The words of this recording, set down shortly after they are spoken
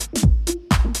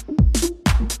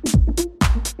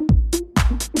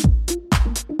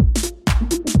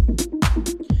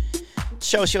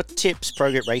Show us your tips.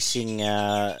 Progress Racing,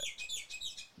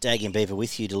 Dag and Beaver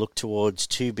with you to look towards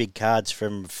two big cards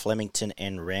from Flemington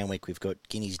and Randwick. We've got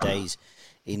Guineas Days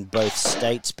in both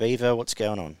states. Beaver, what's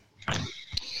going on?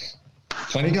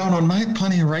 Plenty going on, mate.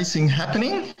 Plenty of racing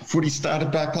happening. Footy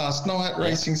started back last night.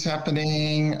 Racing's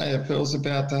happening. AFL's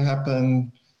about to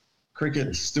happen.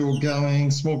 Cricket's still going.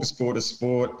 Smorgasbord is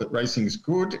sport, but racing's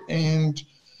good. And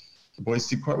the boys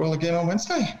did quite well again on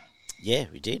Wednesday. Yeah,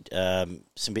 we did.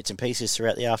 Some bits and pieces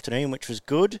throughout the afternoon, which was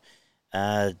good.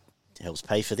 Helps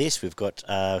pay for this. We've got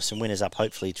some winners up,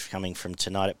 hopefully, coming from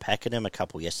tonight at Pakenham. A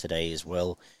couple yesterday as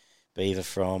well. Beaver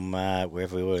from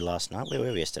wherever we were last night. Where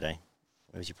were we yesterday?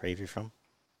 Where was your preview from?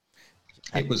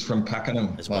 It was from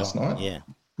Pakenham last night. Yeah.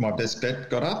 My best bet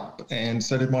got up, and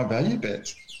so did my value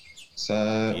bet.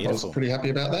 So beautiful. I was pretty happy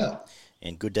about that.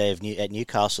 And good day at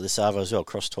Newcastle this Arvo as well.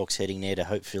 Crosstalk's heading there to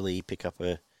hopefully pick up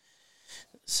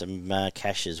some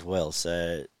cash as well.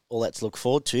 So all that to look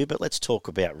forward to. But let's talk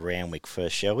about Randwick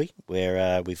first, shall we?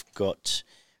 Where we've got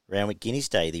Randwick Guineas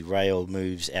Day. The rail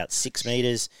moves out 6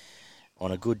 metres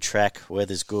on a good track.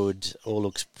 Weather's good. All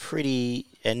looks pretty,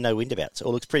 and no wind about. So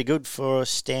all looks pretty good for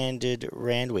standard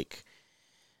Randwick.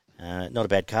 Not a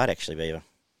bad card, actually, Beaver.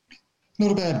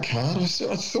 Not a bad card. I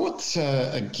thought,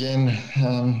 again,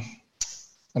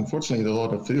 unfortunately, a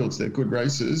lot of fields, they're good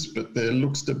races, but there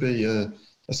looks to be a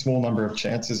small number of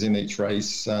chances in each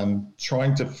race.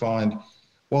 Trying to find,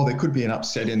 while there could be an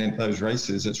upset in those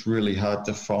races, it's really hard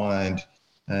to find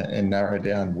and narrow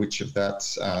down which of that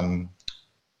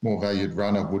more valued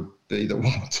runner would be the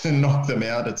one to knock them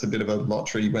out. It's a bit of a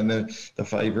lottery when the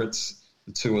favourites,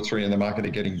 the 2 or 3 in the market, are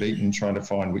getting beaten, trying to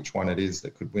find which one it is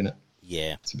that could win it.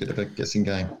 Yeah. It's a bit of a guessing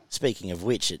game. Speaking of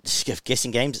which, it's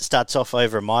guessing games. It starts off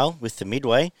over a mile with the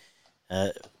Midway.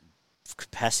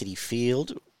 Capacity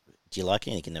field. Do you like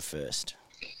anything in the first?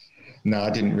 No, I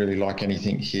didn't really like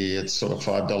anything here. It's sort of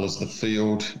 $5 the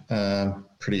field.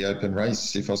 Pretty open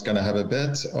race. If I was going to have a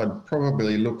bet, I'd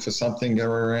probably look for something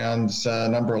around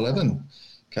number 11,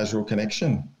 Casual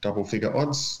Connection. Double figure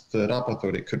odds. Third up, I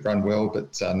thought it could run well,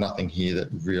 but nothing here that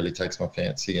really takes my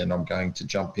fancy, and I'm going to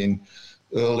jump in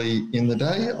early in the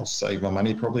day. I'll save my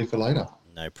money probably for later.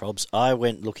 No probs. I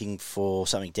went looking for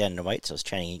something down in the weights. I was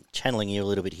channeling you a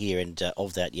little bit here, and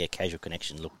of that, Casual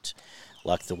Connection looked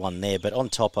like the one there. But on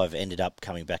top, I've ended up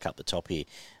coming back up the top here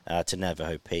to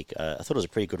Navajo Peak. I thought it was a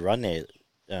pretty good run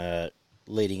there,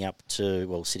 leading up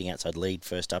to, sitting outside lead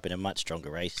first up in a much stronger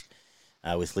race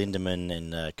with Lindemann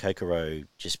and Kokoro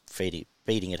just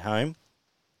beating it home.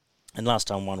 And last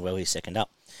time won well, he's second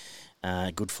up.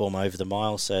 Good form over the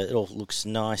mile, so it all looks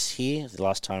nice here. The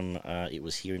last time it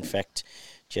was here, in fact,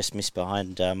 just missed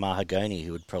behind Mahagoni,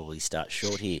 who would probably start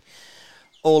short here.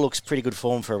 All looks pretty good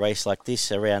form for a race like this,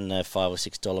 around the $5 or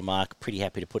 $6 mark. Pretty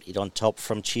happy to put it on top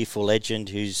from Cheerful Legend,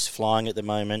 who's flying at the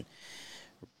moment.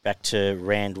 Back to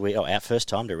Randwick, our first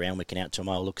time to Randwick and out to a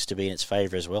mile looks to be in its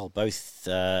favour as well. Both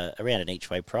around an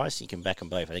each-way price. You can back them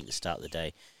both, I think, to start the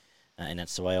day. And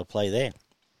that's the way I'll play there.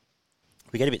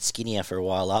 We get a bit skinnier for a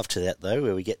while after that, though,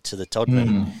 where we get to the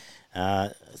Todman.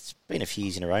 It's been a few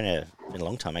years in a row now. It's been a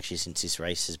long time, actually, since this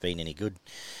race has been any good.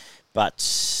 But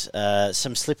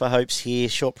some slipper hopes here.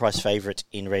 Short price favourite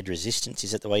in Red Resistance.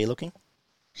 Is that the way you're looking?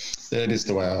 That is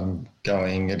the way I'm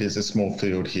going. It is a small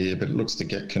field here, but it looks to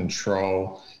get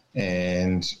control.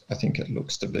 And I think it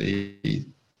looks to be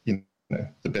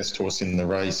the best horse in the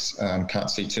race. Can't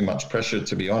see too much pressure,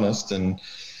 to be honest. And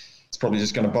it's probably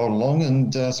just going to bolt along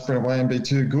and sprint away and be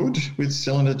too good with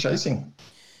Cylinder chasing.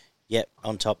 Yep,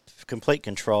 on top, complete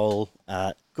control,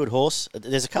 good horse.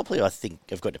 There's a couple who I think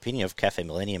I've got an opinion of. Cafe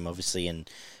Millennium, obviously, and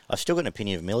I've still got an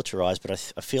opinion of Militarized,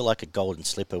 but I feel like a Golden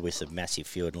Slipper with a massive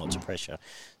field and lots of pressure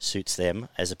suits them,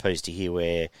 as opposed to here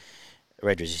where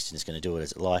Red Resistance is going to do it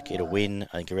as it like. It'll win,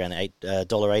 I think, around the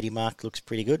 $8.80 mark. Looks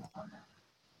pretty good.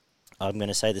 I'm going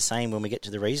to say the same when we get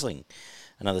to the Riesling.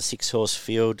 Another 6-horse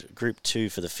field, Group 2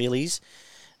 for the fillies.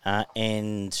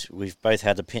 And we've both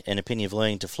had an opinion of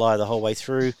learning to fly the whole way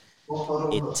through.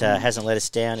 It hasn't let us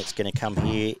down. It's going to come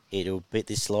here. It'll beat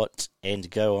this lot and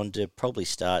go on to probably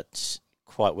start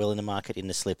quite well in the market in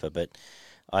the slipper. But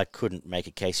I couldn't make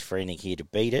a case for anything here to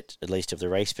beat it, at least of the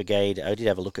Race Brigade. I did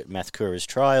have a look at Mathkura's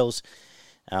trials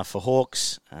for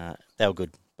Hawks. They were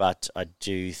good. But I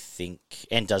do think,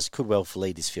 and could well for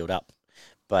lead this field up.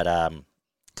 But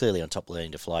clearly on top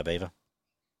learning to fly, Beaver.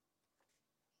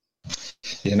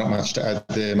 Yeah, not much to add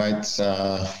there, mate.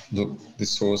 Look,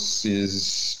 this horse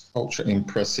is ultra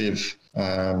impressive.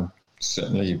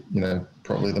 Certainly,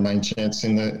 probably the main chance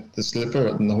in the slipper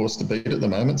and the horse to beat at the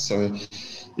moment. So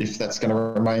if that's going to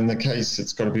remain the case,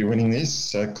 it's got to be winning this.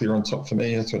 So clear on top for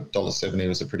me. I thought $1.70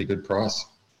 was a pretty good price.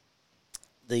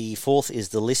 The fourth is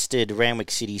the listed Randwick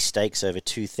City Stakes over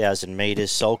 2,000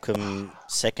 metres. Soulcombe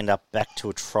second up back to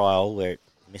a trial where it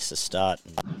missed the start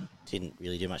and didn't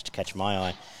really do much to catch my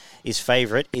eye. His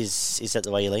favourite, is that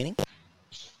the way you're leaning?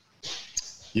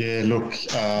 Yeah, look,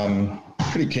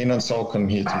 pretty keen on Soulcombe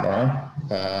here tomorrow.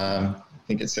 I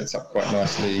think it sets up quite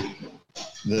nicely.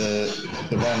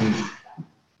 The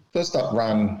first up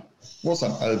run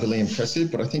wasn't overly impressive,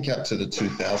 but I think out to the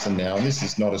 2,000 now, and this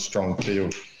is not a strong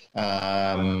field.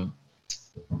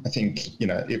 I think,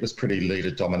 it was pretty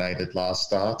leader-dominated last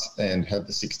start and had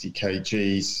the 60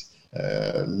 kgs.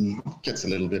 Gets a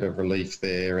little bit of relief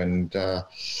there. And,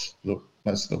 look,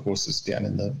 most of the horses down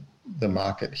in the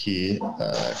market here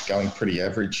going pretty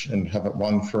average and haven't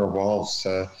won for a while.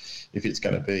 So if it's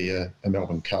going to be a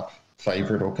Melbourne Cup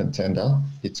favourite or contender,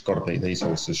 it's got to be these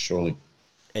horses, surely.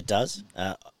 It does.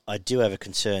 I do have a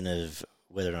concern of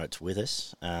whether or not it's with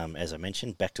us. As I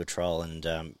mentioned, back to a trial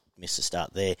and missed the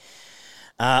start there.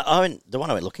 The one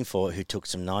I went looking for, who took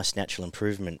some nice natural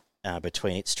improvement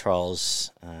between its trials,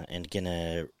 and again,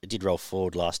 it did roll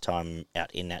forward last time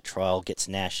out in that trial, gets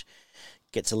Nash,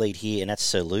 gets a lead here, and that's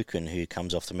Sir Lucan, who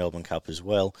comes off the Melbourne Cup as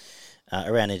well.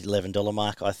 Around an $11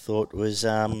 mark, I thought was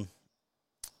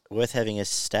worth having a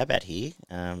stab at here,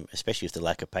 especially with the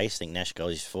lack of pace. I think Nash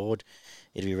goes forward.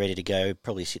 It'll be ready to go.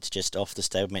 Probably sits just off the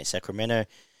stablemate Sacramento.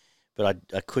 But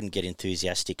I couldn't get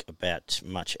enthusiastic about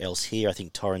much else here. I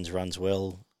think Torrens runs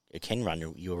well. It can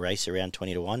run your race around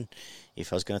 20-1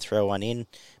 if I was going to throw one in.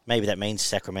 Maybe that means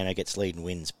Sacramento gets lead and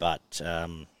wins, but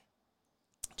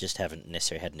just haven't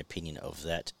necessarily had an opinion of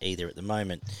that either at the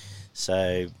moment.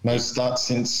 So no start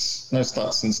since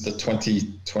the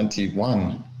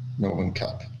 2021 Melbourne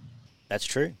Cup. That's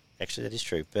true. Actually, that is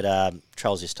true. But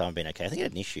trials this time have been okay. I think it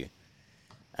had an issue.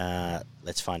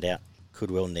 Let's find out. Could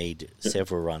well need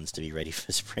several runs to be ready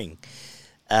for spring.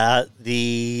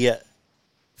 The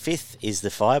fifth is the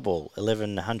Fireball,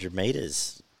 1,100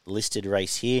 metres. Listed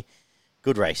race here.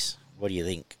 Good race. What do you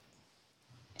think?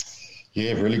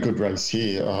 Yeah, really good race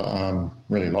here. I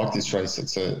really like this race.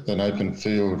 It's an open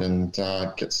field and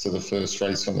gets to the first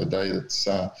race on the day that's,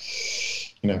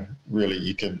 really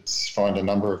you could find a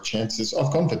number of chances.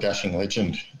 I've gone for Dashing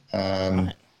Legend.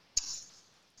 Right.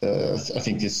 I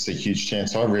think this is a huge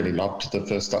chance. I really loved the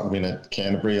first up win at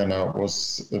Canterbury. I know it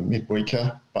was a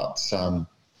midweeker, but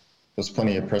there's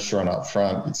plenty of pressure on up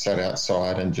front. It sat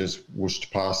outside and just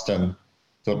whooshed past him.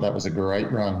 Thought that was a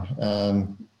great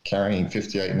run, carrying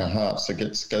 58.5. So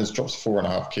drops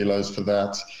 4.5 kilos for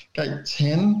that. Gate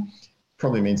 10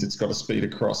 probably means it's got to speed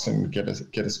across and get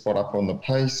a spot up on the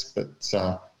pace. But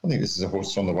I think this is a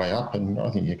horse on the way up, and I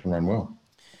think you can run well.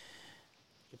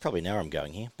 You probably know where I'm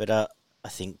going here, but I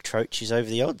think Troach is over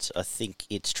the odds. I think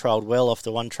it's trialled well off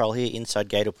the one trial here. Inside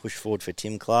gate will push forward for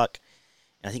Tim Clark.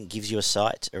 And I think gives you a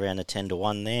sight around a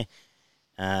 10-1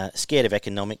 there. Scared of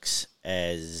economics,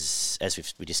 as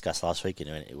we discussed last week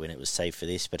when it was safe for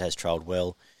this, but has trialled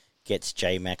well. Gets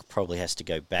J-Mac, probably has to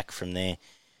go back from there.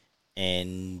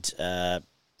 And then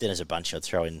there's a bunch I'd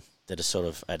throw in that are sort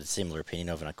of, I had a similar opinion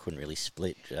of, and I couldn't really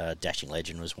split. Dashing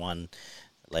Legend was one.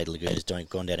 Lady Laguna's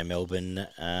gone down to Melbourne,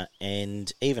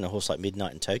 and even a horse like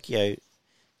Midnight in Tokyo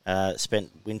spent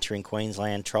winter in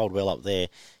Queensland, trialled well up there,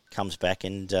 comes back,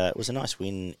 and it was a nice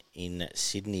win in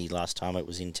Sydney last time it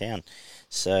was in town.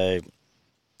 So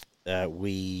a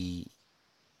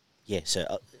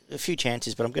few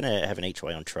chances, but I'm going to have an each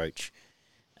way on Troach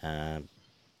in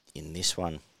this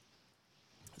one.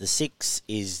 The 6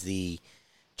 is the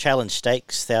Challenge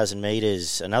Stakes, 1,000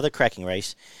 metres, another cracking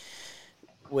race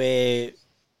where...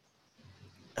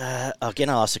 again,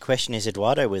 I'll ask the question, is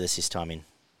Eduardo with us this time in?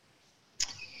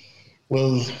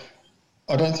 Well,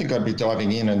 I don't think I'd be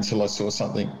diving in until I saw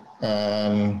something.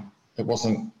 It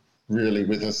wasn't really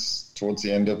with us towards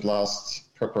the end of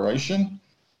last preparation.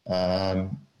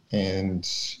 And,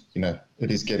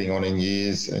 it is getting on in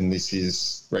years, and this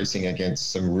is racing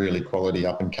against some really quality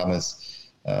up-and-comers.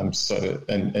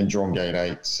 And drawn gate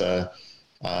 8. So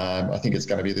I think it's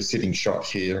going to be the sitting shot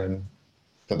here, and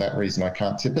for that reason, I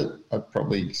can't tip it. I'd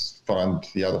probably find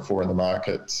the other 4 in the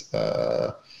market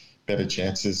better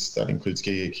chances. That includes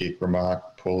Giga Kick,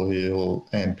 Remark, Paul Hill,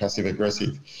 and Passive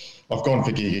Aggressive. I've gone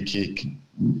for Giga Kick.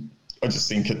 I just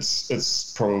think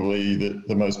it's probably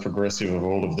the most progressive of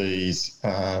all of these.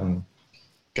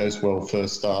 Goes well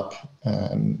first up.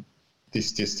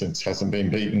 This distance hasn't been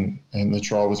beaten, and the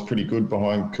trial was pretty good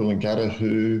behind Coolangatta,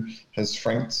 who has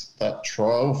franked that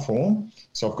trial form.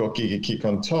 So I've got Giga Kick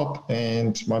on top,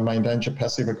 and my main danger,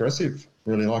 Passive Aggressive.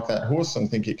 Really like that horse and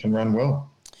think it can run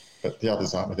well, but the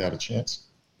others aren't without a chance.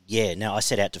 Yeah, no, I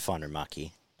set out to find Remark here.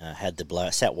 had the blow,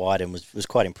 sat wide and was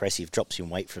quite impressive. Drops in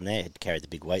weight from there, had carried the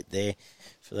big weight there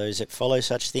for those that follow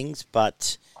such things.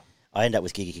 But I end up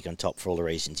with Giga Kick on top for all the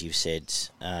reasons you've said.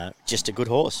 Just a good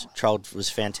horse. Trial was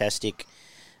fantastic.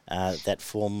 That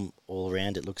form all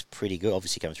around, it looks pretty good.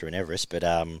 Obviously coming through an Everest, but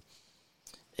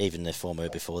even the form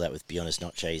before that with Beyond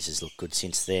Notches has looked good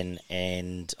since then.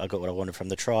 And I got what I wanted from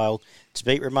the trial. To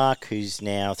beat Remark, who's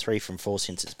now 3 from 4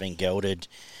 since it's been gelded.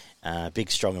 Big,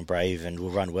 strong and brave, and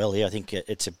will run well here. I think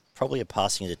it's probably a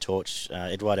passing of the torch.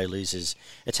 Eduardo loses.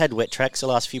 It's had wet tracks the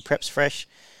last few preps fresh,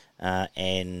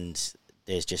 and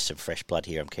there's just some fresh blood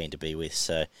here I'm keen to be with.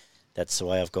 So that's the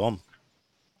way I've gone.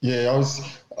 Yeah,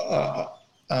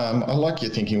 I like your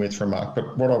thinking with Remark,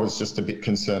 but what I was just a bit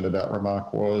concerned about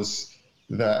Remark was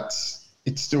that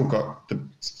it's still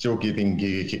giving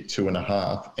Giga Kick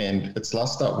 2.5, and its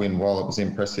last start win, while it was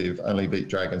impressive, only beat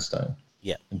Dragonstone.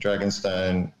 Yeah, and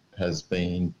Dragonstone has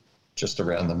been just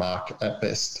around the mark at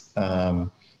best, and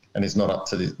is not up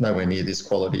to nowhere near this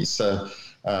quality. So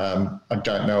I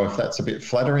don't know if that's a bit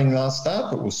flattering last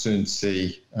start, but we'll soon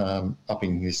see.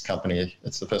 Upping this company,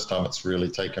 it's the first time it's really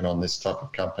taken on this type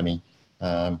of company.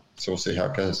 So we'll see how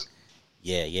it goes.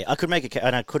 Yeah. I could make it,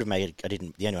 and I could have made it. I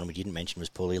didn't. The only one we didn't mention was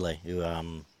Paul Ile, who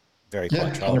very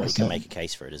quiet trial, but you can make a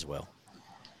case for it as well.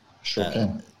 Sure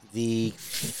can. The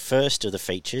first of the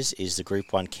features is the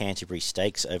Group 1 Canterbury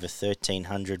Stakes over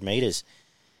 1,300 metres.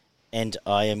 And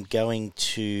I am going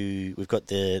to... We've got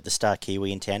the Star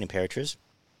Kiwi in town, Imperatriz.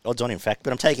 Odds on, in fact,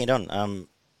 but I'm taking it on.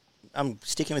 I'm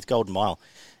sticking with Golden Mile.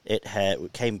 It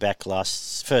came back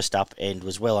first up and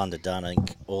was well underdone. I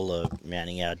think all the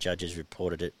mounting hour judges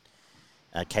reported it.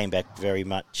 Came back very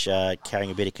much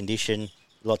carrying a bit of condition.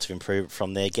 Lots of improvement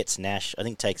from there. Gets Nash. I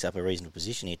think takes up a reasonable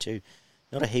position here too.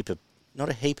 Not a heap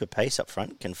of pace up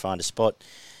front. Can find a spot.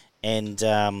 And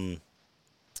around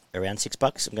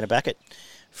 $6, I'm going to back it.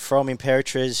 From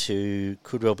Imperatriz, who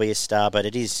could well be a star, but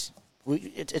it's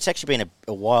actually been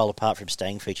a while apart from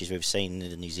staying features we've seen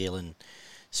the New Zealand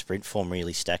sprint form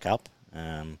really stack up.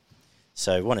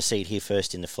 So I want to see it here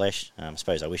first in the flesh. I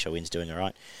suppose I wish I win's doing all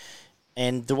right.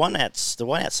 And the one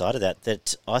outside of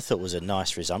that I thought was a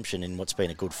nice resumption in what's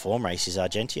been a good form race is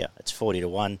Argentia. It's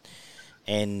 40-1.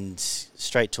 And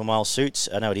straight to a mile suits.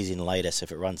 I know it is in later, so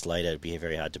if it runs later, it'd be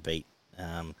very hard to beat.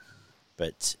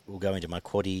 But we'll go into my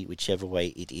quaddie, whichever way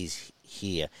it is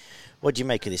here. What do you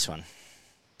make of this one?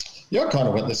 Yeah, I kind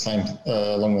of went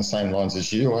along the same lines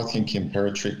as you. I think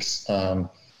Imperatrix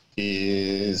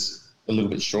is a little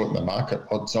bit short in the market.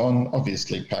 Odds on,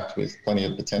 obviously packed with plenty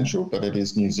of potential, but it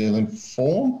is New Zealand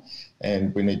form,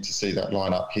 and we need to see that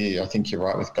line up here. I think you're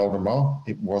right with Golden Mile.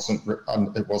 It was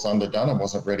underdone. It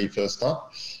wasn't ready first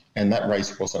up, and that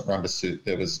race wasn't run to suit.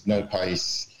 There was no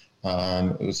pace.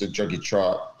 It was a joggy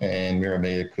trot, and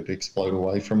Miramia could explode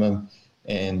away from him,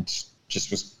 and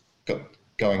just was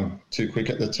going too quick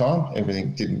at the time.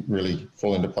 Everything didn't really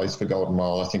fall into place for Golden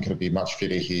Mile. I think it'll be much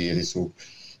fitter here. This will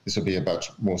be a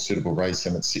much more suitable race,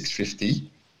 and at $6.50.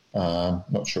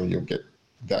 Not sure you'll get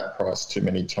that price too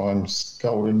many times,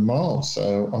 Golden Mile.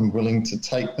 So I'm willing to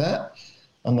take that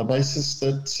on the basis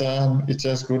that it's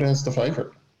as good as the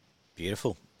favourite.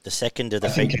 Beautiful. The second of the...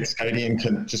 I think Cascadian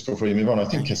can, just before you move on, I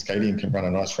think Cascadian can run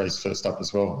a nice race first up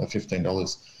as well at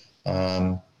 $15,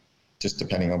 just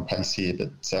depending on pace here.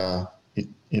 But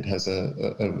it has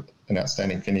an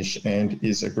outstanding finish and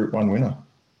is a Group 1 winner.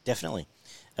 Definitely.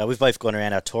 We've both gone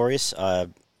around Artorias. I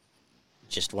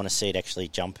just want to see it actually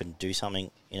jump and do something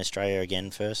in Australia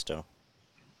again first. Or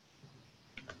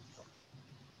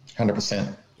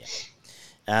 100%.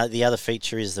 Yeah. The other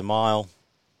feature is the mile.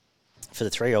 For the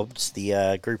 3-year-olds,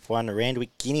 the Group 1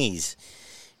 Randwick Guineas.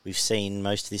 We've seen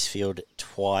most of this field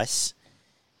twice,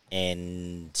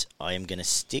 and I am going to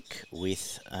stick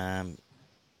with, I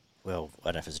don't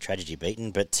know if it's a tragedy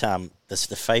beaten, but this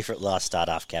the favourite last start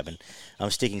half cabin.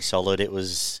 I'm sticking solid. It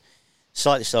was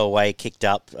slightly slow away, kicked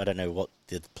up. I don't know what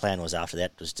the plan was after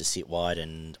that, was to sit wide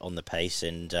and on the pace,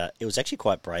 and it was actually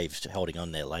quite brave holding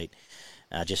on there late.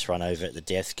 Just run over at the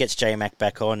death. Gets J-Mac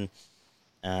back on.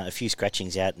 A few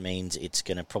scratchings out means it's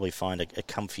going to probably find a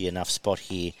comfy enough spot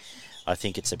here. I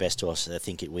think it's the best horse. I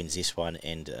think it wins this one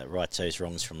and rights those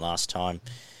wrongs from last time.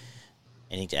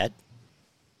 Anything to add?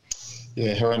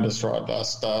 Yeah, horrendous ride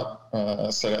last start.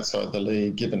 Sat outside the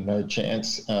lead, given no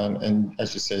chance. And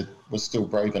as you said, was still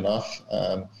brave enough.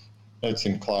 No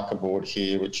Tim Clark aboard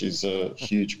here, which is a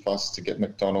huge plus to get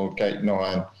McDonald, gate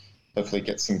 9. Hopefully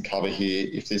get some cover here.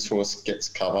 If this horse gets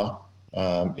cover,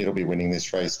 it'll be winning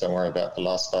this race. Don't worry about the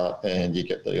last start, and you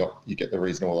get the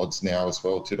reasonable odds now as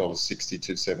well. $2.60,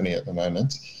 $2.70 at the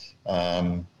moment.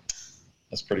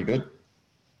 That's pretty good.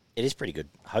 It is pretty good.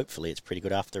 Hopefully it's pretty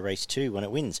good after race 2 when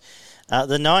it wins.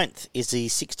 The 9th is the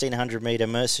 1,600 metre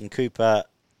Merson Cooper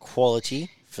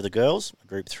Quality for the girls,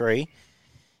 Group 3.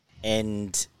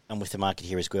 And I'm with the market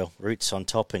here as well. Roots on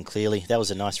top, and clearly that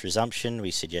was a nice resumption.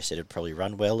 We suggested it'd probably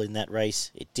run well in that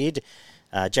race. It did.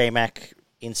 J-Mac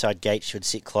inside gate should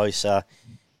sit closer.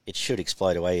 It should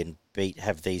explode away and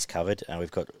have these covered.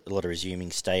 We've got a lot of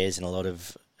resuming stayers and a lot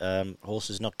of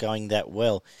horses not going that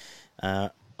well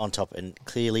on top. And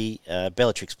clearly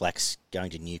Bellatrix Black's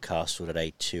going to Newcastle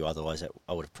today too. Otherwise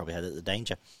I would have probably had it the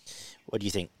danger. What do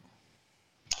you think?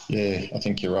 Yeah, I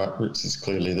think you're right. Roots is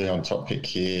clearly the on top pick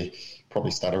here.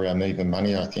 Probably start around even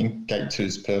money, I think. Gate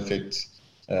 2's perfect.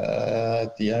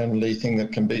 The only thing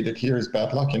that can beat it here is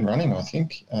bad luck in running, I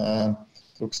think.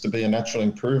 Looks to be a natural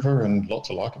improver, and lot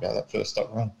to like about that first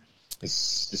up run.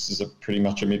 This is pretty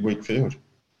much a midweek field.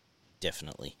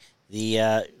 Definitely. We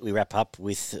wrap up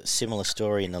with a similar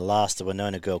story in the last, the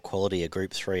Winona Girl Quality, a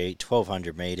Group 3,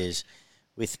 1,200 metres,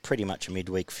 with pretty much a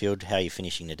midweek field. How are you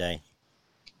finishing today?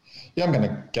 Yeah, I'm going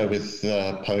to go with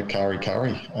Pokari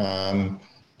Curry.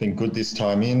 Been good this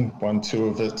time in, won 2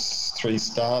 of its 3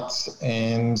 starts,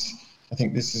 and I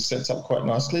think this sets up quite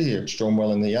nicely. It's drawn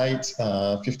well in the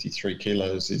 8. 53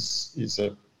 kilos is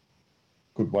a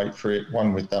good weight for it.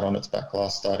 Won with that on its back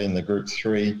last start in the Group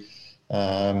 3.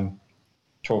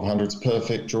 1,200's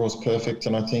perfect, draws perfect,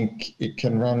 and I think it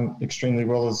can run extremely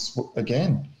well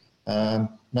again.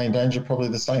 Main Danger, probably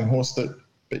the same horse that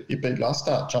you beat last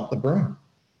start, Jump the Broom.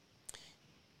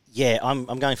 Yeah, I'm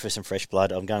going for some fresh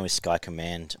blood. I'm going with Sky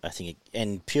Command, I think,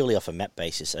 and purely off a map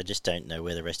basis. I just don't know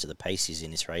where the rest of the pace is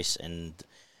in this race. And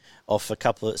off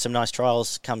some nice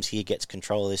trials, comes here, gets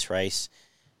control of this race,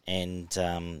 and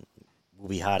will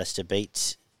be hardest to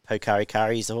beat. Pokari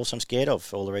Kari is the horse I'm scared of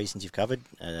for all the reasons you've covered.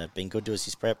 Been good to us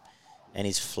his prep, and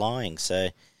he's flying.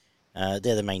 So they're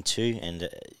the main 2, and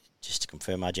just to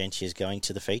confirm, Argentia is going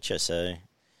to the feature. So,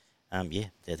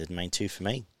 they're the main 2 for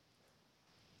me.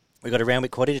 We've got a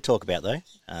Randwick Quaddy to talk about, though.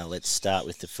 Let's start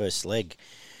with the first leg,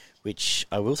 which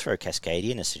I will throw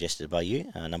Cascadian, as suggested by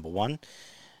you, number 1.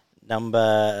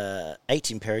 Number 8,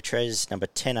 Imperatriz. Number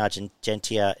 10,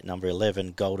 Argentia. Number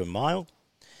 11, Golden Mile.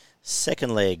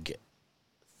 Second leg,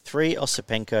 3,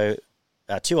 Osipenko.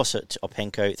 2,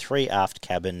 Osipenko. 3, Aft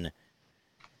Cabin.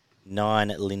 9,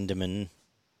 Lindemann.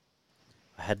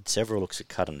 I had several looks at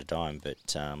Cut on a Dime, but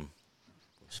we'll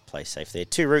just play safe there.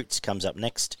 2 Roots comes up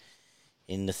next.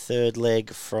 In the third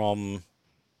leg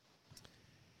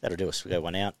that'll do us, we'll go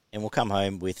 1 out, and we'll come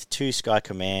home with 2 Sky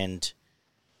Command,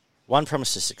 1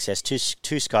 Promise of Success,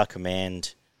 2 Sky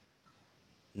Command,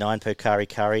 9 Pokari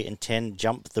Curry, and 10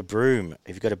 Jump the Broom.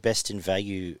 Have you got a best in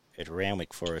value at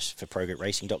Randwick for us for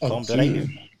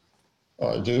progretracing.com.au?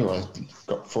 I do. I've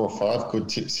got 4 or 5 good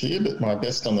tips here, but my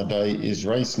best on the day is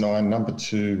race 9, number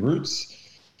 2, Roots.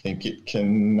 I think it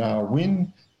can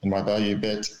win. And my value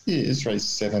bet is race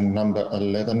 7, number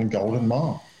 11, Golden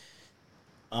Mile.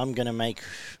 I'm going to make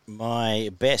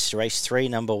my best race 3,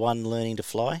 number 1, Learning to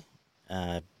Fly.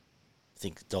 I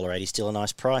think $1.80 is still a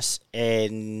nice price.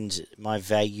 And my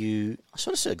value, I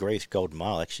sort of agree with Golden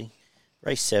Mile, actually.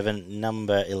 Race 7,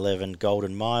 number 11,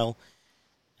 Golden Mile.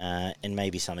 And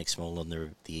maybe something small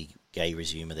on the Gay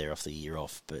Resumer there off the year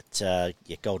off. But,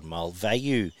 Golden Mile.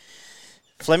 Value.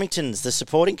 Flemington's, the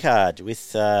supporting card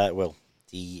with,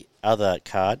 the other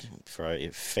card for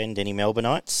offend any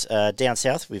Melbourneites. Down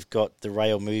south, we've got the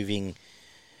rail moving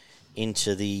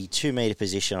into the 2 metre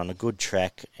position on a good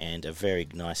track and a very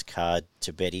nice card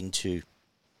to bet into.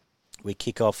 We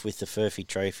kick off with the Furphy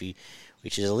Trophy,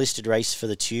 which is a listed race for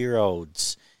the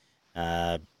 2-year-olds.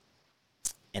 And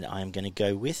I'm going to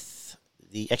go with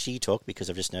actually, you talk because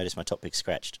I've just noticed my top pick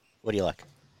scratched. What do you like?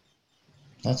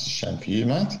 That's a shame for you,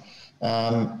 mate.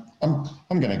 I'm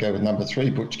going to go with number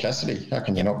 3, Butch Cassidy. How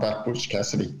can you not back Butch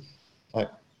Cassidy?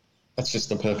 That's just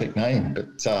the perfect name. But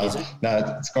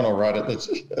no, it's gone all right at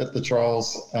the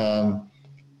trials,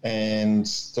 and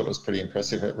thought it was pretty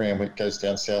impressive at Randwick. Goes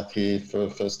down south here for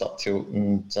first up tilt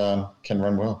and can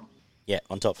run well. Yeah,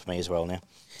 on top for me as well now.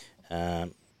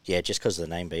 Just because of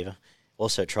the name Beaver.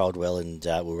 Also trialled well and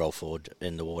will roll forward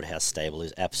in the Waterhouse stable.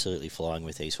 Is absolutely flying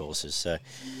with these horses. So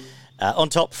on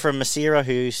top from Masira,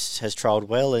 who has trialled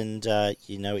well, and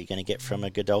you know what you're going to get from a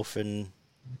Godolphin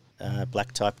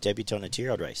black type debutant at a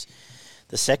 2-year-old race.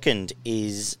 The second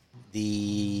is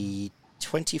the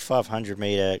 2,500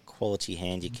 metre quality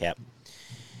handicap,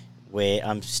 where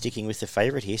I'm sticking with the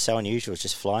favourite here. So Unusual is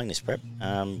just flying this prep.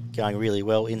 Going really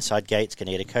well. Inside gates, going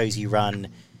to get a cosy run.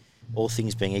 All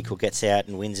things being equal, gets out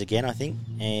and wins again, I think.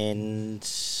 And,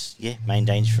 Main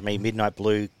Danger for me. Midnight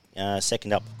Blue,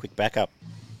 second up, quick backup.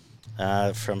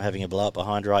 from having a blow up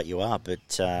behind. Right, you are,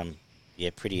 but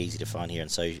pretty easy to find here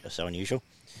and so unusual.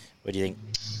 What do you think?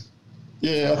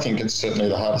 Yeah, I think it's certainly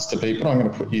the hardest to beat, but I'm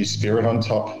going to put You Spirit on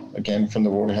top again from the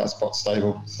Waterhouse Bot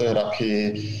stable. Third up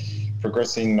here,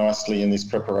 progressing nicely in this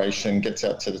preparation, gets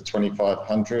out to the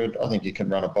 2,500. I think you can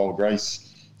run a bold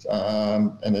race,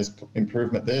 and there's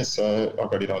improvement there. So I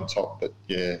got it on top, but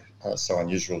So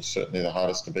Unusual is certainly the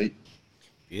hardest to beat.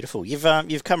 Beautiful.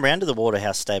 You've come round to the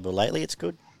Waterhouse stable lately. It's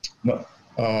good. No,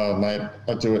 mate,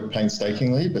 I do it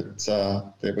painstakingly, but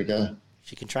there we go.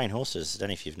 She can train horses. I don't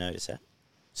know if you've noticed that.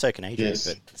 So can Adrian, yes.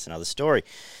 But it's another story.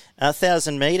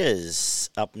 1,000 metres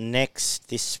up next.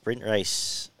 This sprint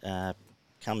race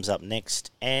comes up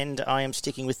next, and I am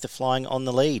sticking with the Flying on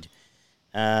the lead.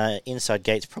 Inside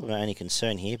gate's probably my only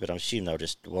concern here, but I assume they'll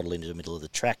just waddle into the middle of the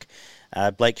track.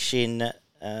 Blake Shin,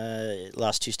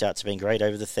 last two starts have been great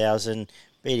over the 1,000,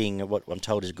 beating what I'm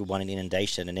told is a good one in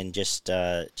Inundation, and then just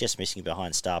missing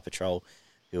behind Star Patrol,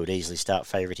 who would easily start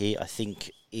favourite here, I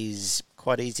think is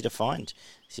quite easy to find.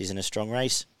 This isn't a strong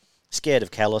race. Scared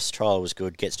of Kalos. Trial was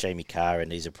good. Gets Jamie Carr,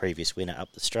 and he's a previous winner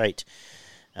up the straight.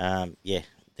 They're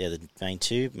the main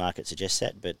two. Market suggests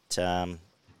that, but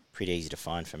pretty easy to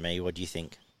find for me. What do you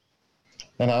think?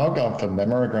 No, I'll go for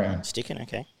Memoragram. Sticking,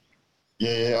 okay.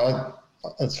 Yeah,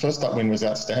 its first up win was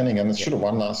outstanding, and it should have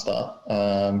won last start.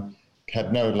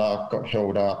 Had no luck, got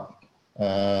held up.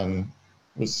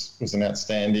 Was an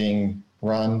outstanding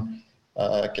run.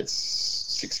 Gets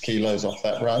 6 kilos off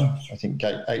that run. I think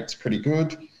gate 8's pretty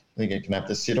good. I think it can have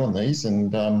to sit on these,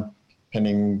 and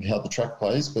depending how the track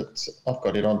plays, but I've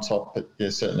got it on top. But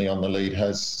certainly on the lead,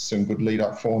 has some good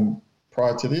lead-up form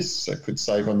prior to this, so could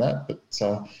save on that. But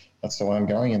that's the way I'm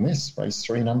going in this race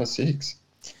 3, number 6.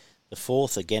 The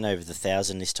fourth again over the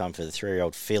 1,000. This time for the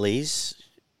 3-year-old fillies.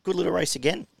 Good little race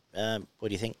again. What do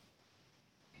you think?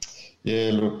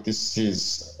 Yeah, look, this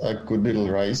is a good little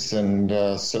race, and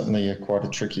certainly quite a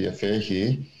tricky affair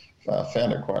here.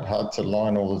 Found it quite hard to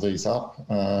line all of these up.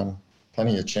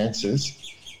 Plenty of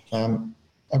chances.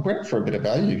 I went for a bit of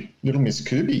value. Little Miss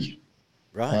Kubi.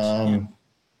 Right.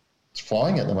 It's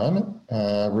flying at the moment.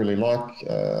 Really like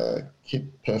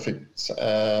hit perfect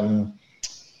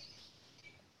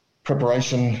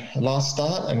preparation last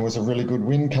start, and was a really good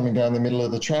win coming down the middle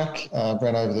of the track.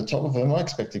 Ran over the top of them. I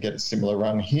expect to get a similar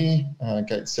run here.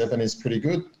 Gate 7 is pretty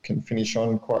good. Can finish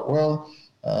on quite well.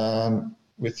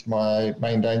 With my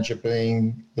main danger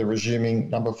being the resuming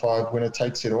number 5 Winner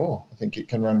Takes It All. I think it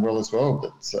can run well as well,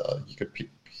 but you could pick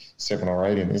 7 or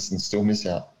 8 in this and still miss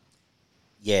out.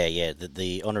 Yeah.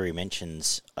 The honorary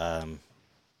mentions, I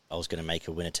was going to make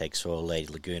a Winner Takes All,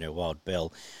 Lady Laguna, Wild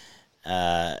Bell.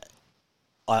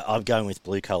 I'm going with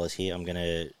blue colours here.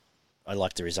 I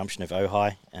like the resumption of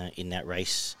Ojai in that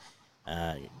race.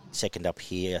 Second up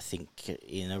here, I think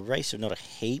in a race of not a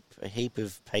heap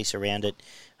of pace around it.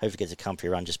 Hopefully gets a comfy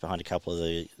run just behind a couple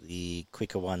of the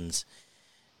quicker ones,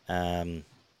 and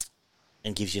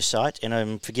gives you sight. And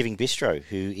I'm forgiving Bistro,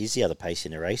 who is the other pace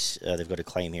in the race. They've got a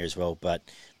claim here as well, but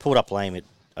pulled up lame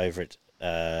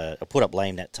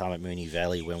that time at Moonee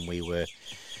Valley when we were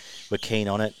keen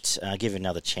on it. Give it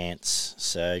another chance.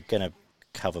 So going to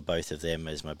cover both of them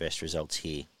as my best results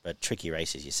here. But tricky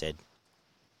race, as you said.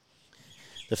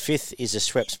 The fifth is a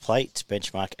Schweppes Plate,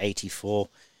 benchmark 84,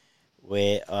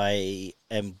 where I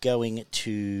am going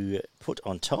to put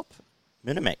on top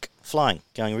Munimek. Flying,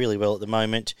 going really well at the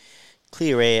moment.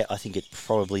 Clear Air, I think it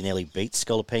probably nearly beat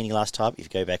Scolopini last time. If you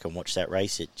go back and watch that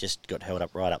race, it just got held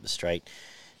up right up the straight.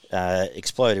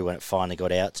 Exploded when it finally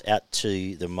got out. Out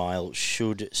to the mile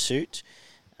should suit.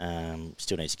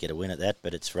 Still needs to get a win at that,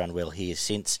 but it's run well here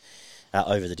since.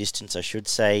 Over the distance, I should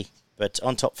say. But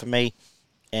on top for me,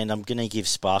 and I'm going to give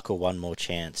Sparkle one more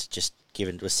chance. Just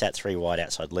given it was sat 3 wide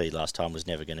outside lead last time, was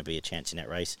never going to be a chance in that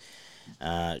race.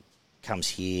 Comes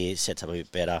here, sets up a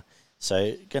bit better.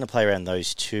 So going to play around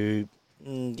those two.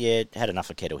 Had enough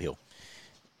of Kettle Hill.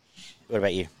 What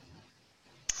about you?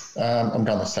 I'm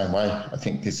going the same way. I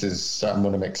think this is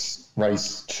Munimek's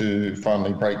race to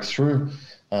finally break through.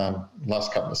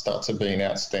 Last couple of starts have been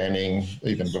outstanding.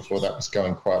 Even before that was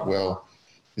going quite well.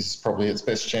 This is probably its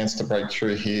best chance to break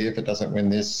through here. If it doesn't win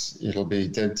this, it'll be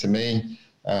dead to me.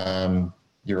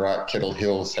 You're right, Kettle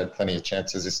Hill's had plenty of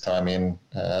chances this time in,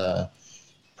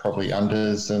 probably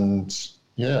unders. And,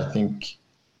 I think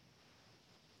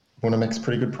Munimek's a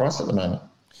pretty good price at the moment.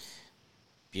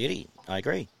 Beauty, I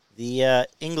agree. The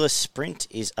Inglis Sprint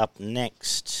is up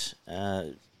next.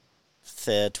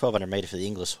 1,200 metre for the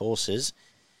Inglis horses.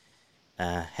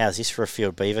 How's this for a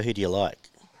field, Beaver? Who do you like?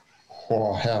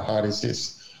 Oh, how hard is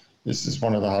this? This is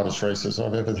one of the hardest races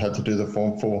I've ever had to do the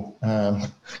form for.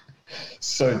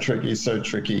 So tricky.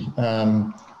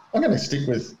 I'm going to stick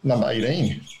with number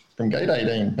 18 from gate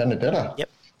 18, Benedetta. Yep.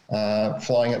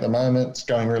 Flying at the moment, it's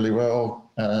going really well.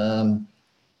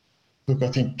 Look, I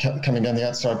think coming down the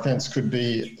outside fence could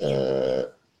be a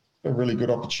really good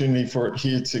opportunity for it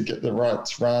here to get the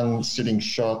right run, sitting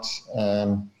shot.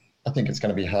 I think it's going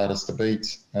to be hardest to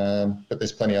beat, but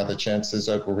there's plenty of other chances.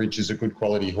 Opal Ridge is a good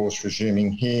quality horse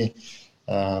resuming here.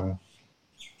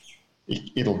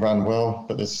 It'll run well,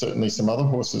 but there's certainly some other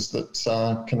horses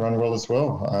that can run well as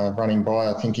well. Running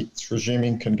By, I think it's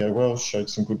resuming, can go well, showed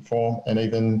some good form, and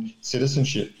even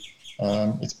Citizenship.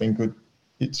 It's been good.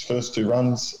 Its first 2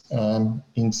 runs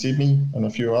in Sydney, and a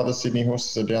few other Sydney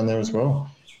horses are down there as well.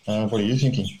 What are you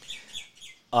thinking?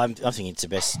 I'm thinking it's the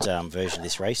best version of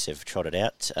this race. They've trotted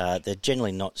out. They're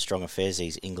generally not strong affairs,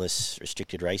 these Inglis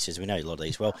restricted races. We know a lot of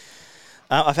these well.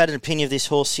 I've had an opinion of this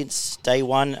horse since day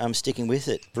one. I'm sticking with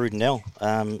it, Brudenell.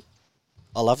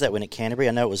 I love that win at Canterbury.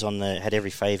 I know it was had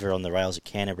every favour on the rails at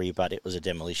Canterbury, but it was a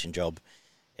demolition job.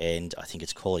 And I think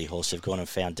it's a quality horse. They've gone and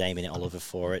found Damien Oliver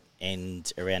for it,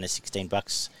 and around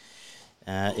 $16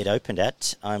 it opened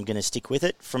at. I'm going to stick with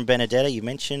it. From Benedetta, you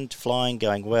mentioned flying,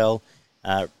 going well,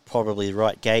 probably the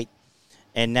right gate.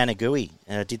 And Nanagui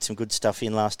did some good stuff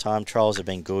in last time. Trials have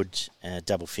been good.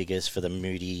 Double figures for the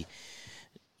Moody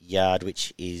yard,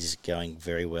 which is going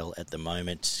very well at the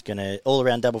moment. Going to all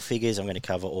around double figures. I'm going to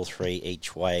cover all 3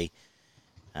 each way.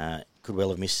 Could well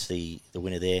have missed the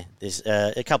winner there. There's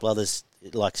a couple others,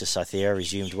 like Scythera,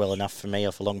 resumed well enough for me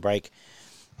off a long break.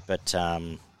 But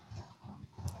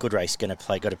good race. Got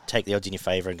to take the odds in your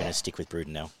favour and going to stick with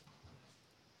Brudenell.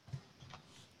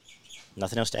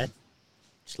 Nothing else to add?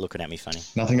 Just looking at me funny.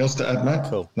 Nothing else to add, mate?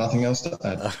 Cool. Nothing else to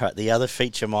add. All right, the other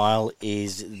feature mile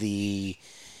is the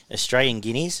Australian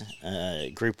Guineas,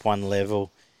 Group 1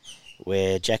 level,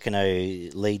 where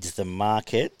Jacquinot leads the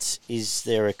market. Is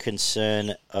there a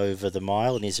concern over the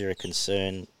mile, and is there a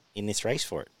concern in this race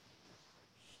for it?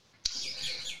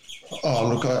 Oh,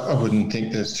 look, I wouldn't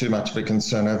think there's too much of a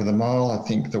concern over the mile. I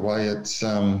think the way it's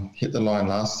hit the line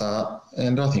last start,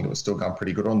 and I think it was still going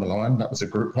pretty good on the line. That was a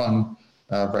Group 1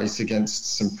 race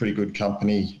against some pretty good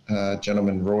company,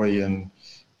 Gentleman Roy and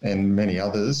many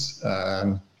others.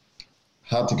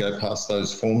 Hard to go past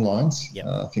those form lines. Yep.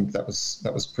 I think that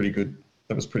was pretty good.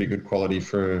 That was pretty good quality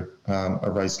for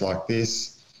a race like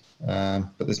this.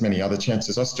 But there's many other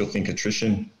chances. I still think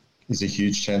Attrition is a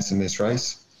huge chance in this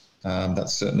race.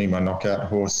 That's certainly my knockout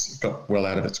horse. Got well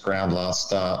out of its ground last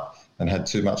start and had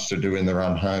too much to do in the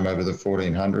run home over the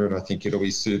 1400. I think it'll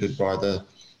be suited by the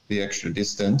extra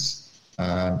distance.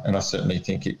 And I certainly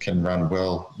think it can run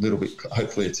well.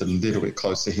 Hopefully it's a little bit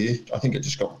closer here. I think it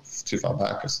just got too far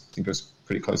back. I think it was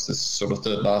pretty close to sort of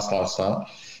third last start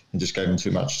and just gave him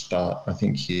too much start. I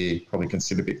think here probably can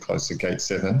sit a bit closer, gate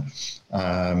 7.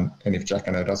 And if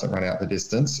Jacquinot doesn't run out the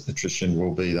distance, Attrition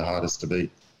will be the hardest to beat.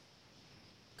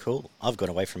 Cool. I've gone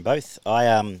away from both.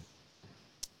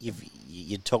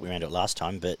 You talked me around it last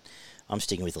time, but I'm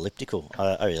sticking with Elliptical.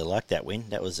 I really like that win.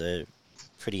 That was a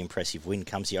pretty impressive win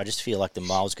comes here. I just feel like the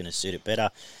mile's going to suit it better.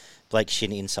 Blake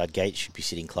Shin inside gate should be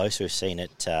sitting closer. We've seen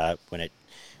it when it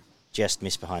just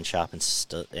missed behind Sharp and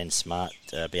Smart,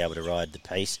 be able to ride the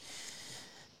pace.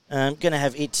 Going to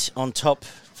have it on top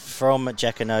from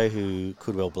Jacquinot, who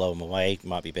could well blow him away.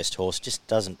 Might be best horse. Just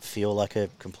doesn't feel like a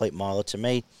complete miler to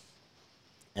me.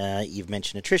 You've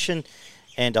mentioned Attrition,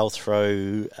 and I'll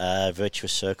throw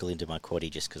Virtuous Circle into my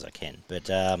quaddie just because I can. But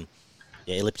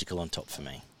Elliptical on top for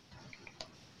me.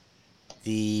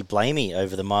 The Blamey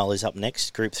over the mile is up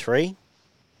next, Group 3,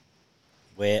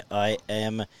 where I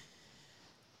am...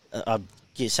 I'm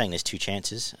saying there's 2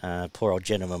 chances. Poor old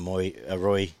Gentleman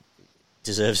Roy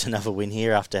deserves another win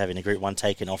here after having a Group 1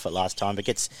 taken off it last time, but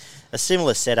gets a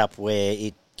similar setup where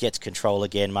it gets control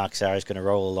again. Mark Zara's going to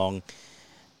roll along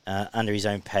under his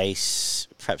own pace,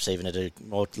 perhaps even at a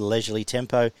more leisurely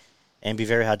tempo, and be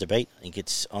very hard to beat. I think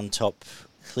it's on top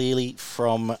clearly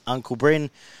from Uncle Bryn,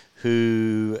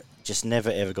 who just never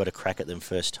ever got a crack at them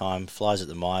first time, flies at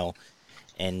the mile,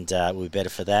 and will be better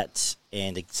for that.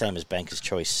 And the same as Banker's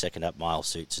Choice, second up mile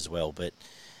suits as well. But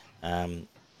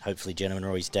hopefully Gentleman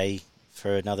Roy's day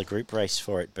for another group race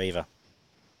for it, Beaver.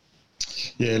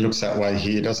 Yeah, it looks that way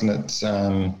here, doesn't it?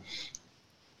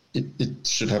 It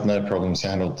should have no problems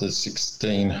handled the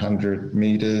 1,600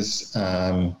 metres.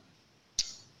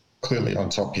 Clearly on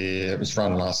top here. It was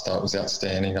run last start, was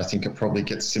outstanding. I think it probably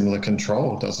gets similar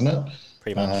control, doesn't it?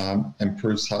 Pretty much. And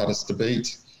proves hardest to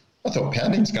beat. I thought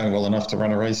Pounding's going well enough to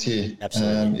run a race here.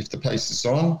 Absolutely. If the pace is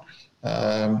on,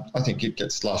 I think it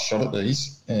gets last shot at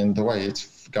these. And the way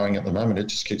it's going at the moment, it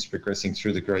just keeps progressing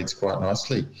through the grades quite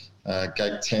nicely.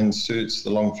 Gate 10 suits the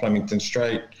long Flemington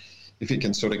Straight. If it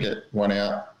can sort of get 1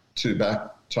 out, 2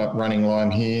 back type running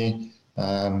line here.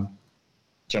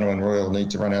 Gentleman Royal need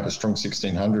to run out a strong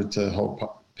 1600 to hold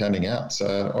pounding out,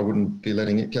 so I wouldn't be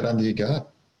letting it get under your guard.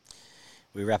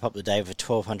 We wrap up the day with a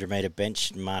 1200 metre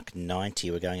bench, mark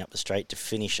 90. We're going up the straight to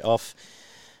finish off.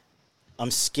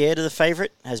 I'm scared of the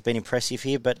favourite, has been impressive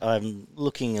here, but I'm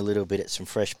looking a little bit at some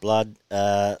fresh blood.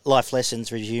 Life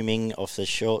Lessons resuming off the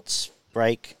shorts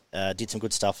break, did some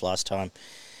good stuff last time.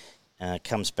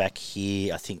 Comes back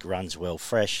here, I think runs well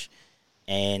fresh.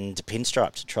 And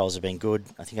Pinstripes trials have been good.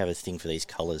 I think I have a thing for these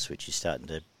colours, which is starting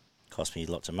to cost me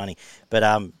lots of money.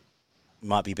 But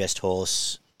might be best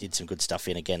horse. Did some good stuff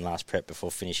in again last prep before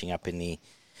finishing up in the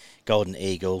Golden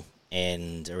Eagle,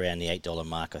 and around the $8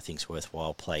 mark I think is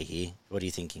worthwhile play here. What are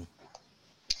you thinking?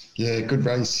 Yeah, good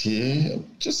race here.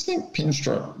 Just think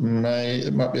Pinstripe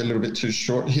might be a little bit too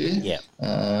short here. Yeah.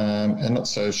 And not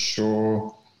so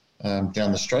sure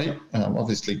down the straight.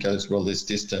 Obviously goes well this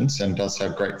distance and does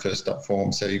have great first up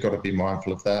form, so you've got to be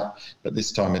mindful of that. But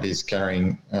this time it is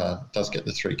carrying, does get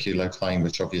the 3 kilo claim,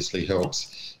 which obviously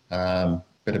helps.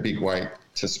 But a big weight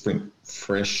to sprint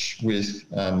fresh with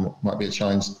might be a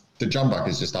challenge. The Jumbuck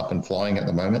is just up and flying at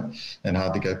the moment and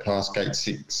hard to go past. Gate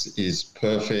 6 is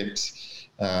perfect.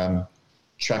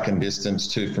 Track and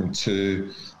distance, 2 from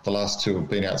 2. The last 2 have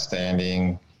been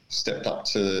outstanding. Stepped up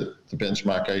to the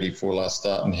benchmark 84 last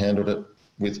start and handled it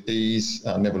with ease.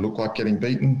 Never looked like getting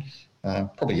beaten.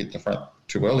 Probably hit the front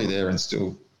too early there and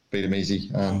still beat him easy.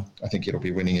 I think it'll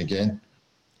be winning again.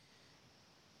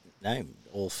 No,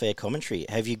 all fair commentary.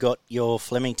 Have you got your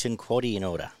Flemington Quaddie in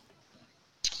order?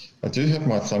 I do have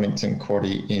my Flemington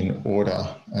Quaddie in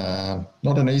order.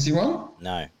 Not an easy one.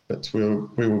 No. But we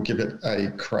will give it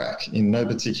a crack in no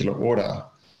particular order.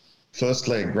 First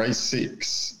leg, race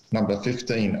 6, number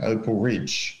 15, Opal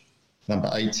Ridge, number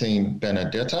 18,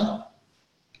 Benedetta,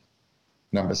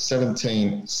 number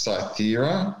 17,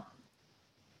 Cythera,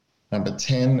 number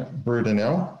 10,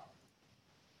 Brudenell,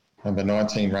 number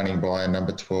 19, Running By, and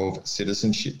number 12,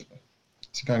 Citizenship.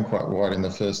 So going quite wide in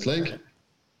the first leg.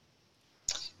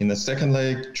 In the second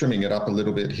leg, trimming it up a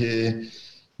little bit here,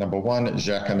 number 1,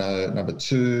 Jacquinot, number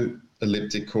 2,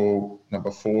 Elliptical, number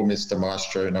 4, Mr.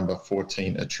 Maestro, number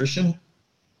 14, Attrition.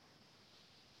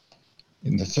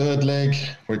 In the third leg,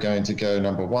 we're going to go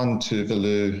number 1,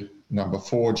 Tuvalu, number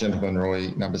 4, Gentleman Roy,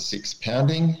 number 6,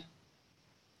 Pounding.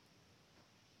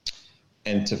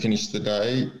 And to finish the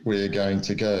day, we're going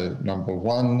to go number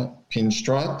 1,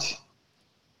 Pinstripe,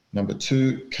 number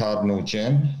 2, Cardinal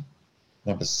Gem,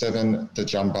 number 7, The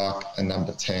Jumbuck, and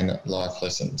number 10, Life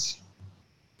Lessons.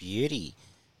 Beauty.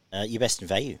 Your best in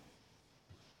value?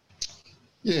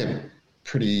 Yeah,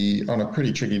 on a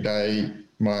pretty tricky day.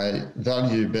 My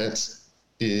value bet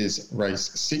is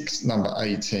race 6, number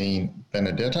 18,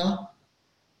 Benedetta.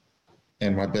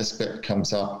 And my best bet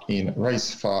comes up in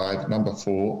race 5, number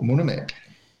 4, Munamek.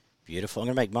 Beautiful. I'm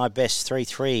going to make my best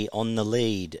 3-3 on the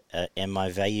lead, and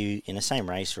my value in the same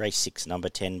race 6, number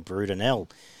 10, Brudenell.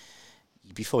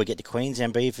 Before we get to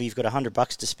Queensland, Beaver, you've got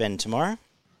 $100 to spend tomorrow.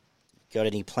 Got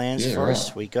any plans for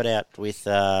us? We got out with, if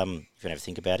you don't ever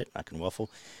think about it, I can waffle.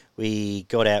 We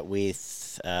got out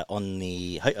with, not on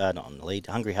the lead,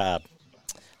 Hungry Heart.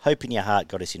 Hope in Your Heart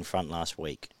got us in front last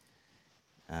week.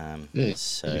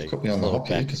 So you've put me on the hop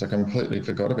here because I completely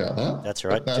forgot about that. That's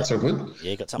all right. But that's all good.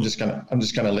 Yeah, got something. I'm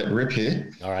just gonna let rip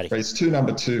here. All righty. Race 2,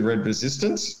 number 2, Red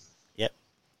Resistance. Yep.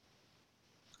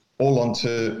 All on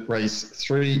to race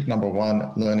 3, number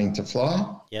 1, Learning to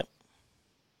Fly. Yep.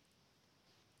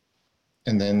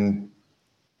 And then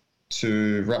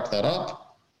to wrap that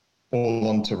up, all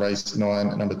on to race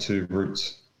 9, number 2,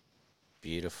 Roots.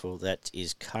 Beautiful. That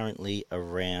is currently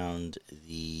around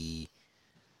the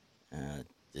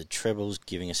trebles,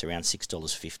 giving us around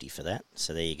 $6.50 for that.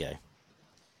 So there you go.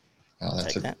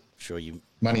 Take that. I'm sure you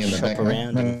money in the bank,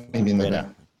 around money in the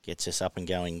bank. Gets us up and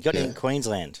going. You got it in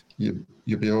Queensland?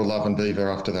 You'll be all love and beaver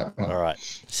after that one. All right.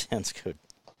 Sounds good.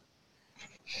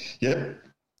 Yep.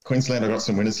 Queensland, I've got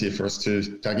some winners here for us too,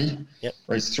 Dougie. Yep.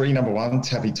 Race 3, number 1,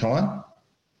 Tabby Time.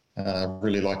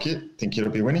 Really like it. Think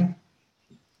it'll be winning.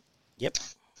 Yep.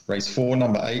 Race 4,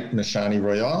 number 8, Nishani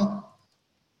Royale.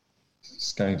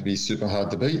 It's going to be super hard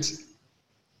to beat.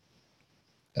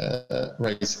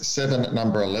 Race 7,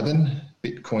 number 11,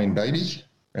 Bitcoin Baby,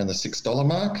 around the $6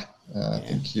 mark. I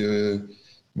think you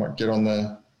might get on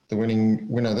the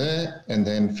winner there. And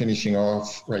then finishing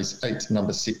off race 8,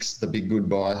 number 6, The Big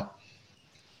Goodbye.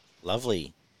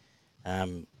 Lovely.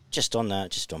 Just on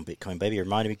Bitcoin Baby, it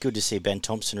reminded me, good to see Ben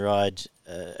Thompson ride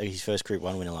his first Group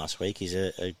 1 winner last week. He's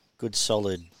a good,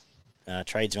 solid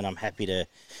tradesman. I'm happy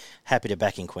to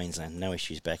back in Queensland. No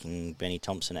issues backing Benny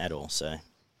Thompson at all. So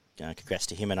congrats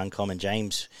to him and Uncommon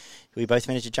James, who we both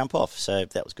managed to jump off. So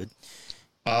that was good.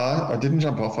 I didn't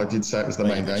jump off. I did say it was the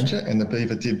main danger, and the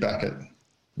Beaver did back it.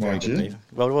 Mind you. Beaver.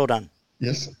 Well done.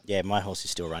 Yes. Yeah, my horse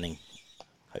is still running.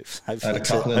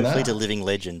 Hopefully to living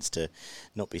legends to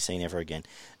not be seen ever again.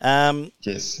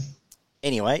 Yes.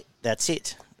 Anyway, that's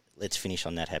it. Let's finish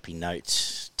on that happy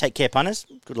note. Take care, punters.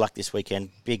 Good luck this weekend.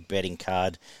 Big betting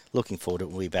card. Looking forward to it.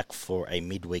 We'll be back for a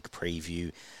midweek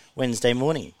preview Wednesday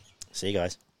morning. See you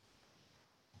guys.